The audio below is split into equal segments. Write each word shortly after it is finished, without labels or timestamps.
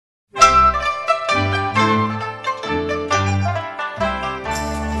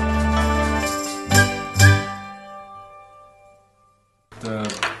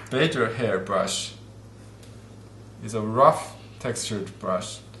Beijer hair brush. It's a rough textured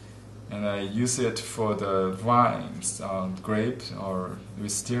brush, and I use it for the vines on grape or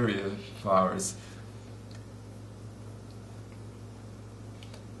wisteria flowers.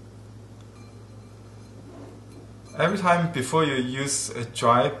 Every time before you use a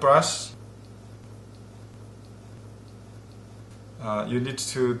dry brush, you need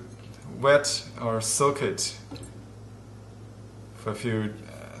to wet or soak it for a few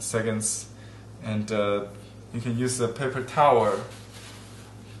seconds, and you can use a paper towel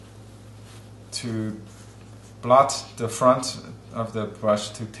to blot the front of the brush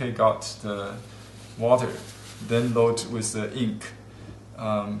to take out the water, then load with the ink.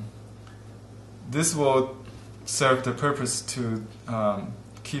 This will serve the purpose to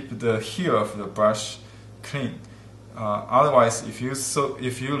keep the heel of the brush clean. Otherwise, if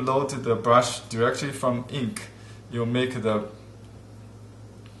you load the brush directly from ink, you'll make the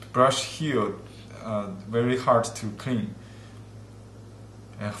brush heel very hard to clean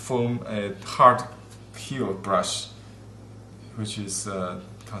and form a hard heel brush, which is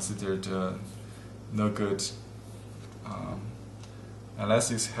considered no good unless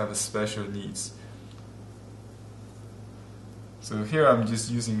you have special needs. So here I'm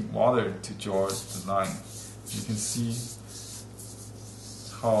just using water to draw the line. You can see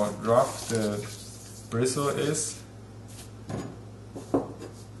how rough the bristle is.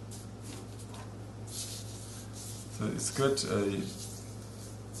 So it's good, a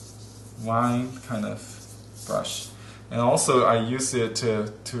wine kind of brush. And also I use it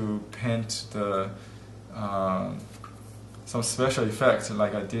to paint the some special effect,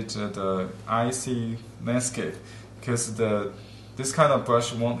 like I did the icy landscape, because this kind of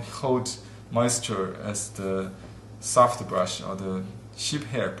brush won't hold moisture as the soft brush or the sheep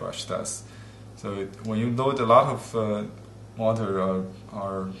hair brush does. So when you load a lot of water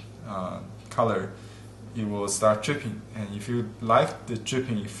or color, it will start dripping. And if you like the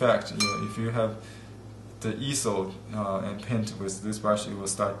dripping effect, if you have the easel and paint with this brush, it will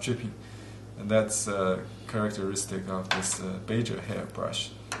start dripping. And that's a characteristic of this Beijer hair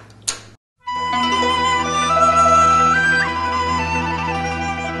brush.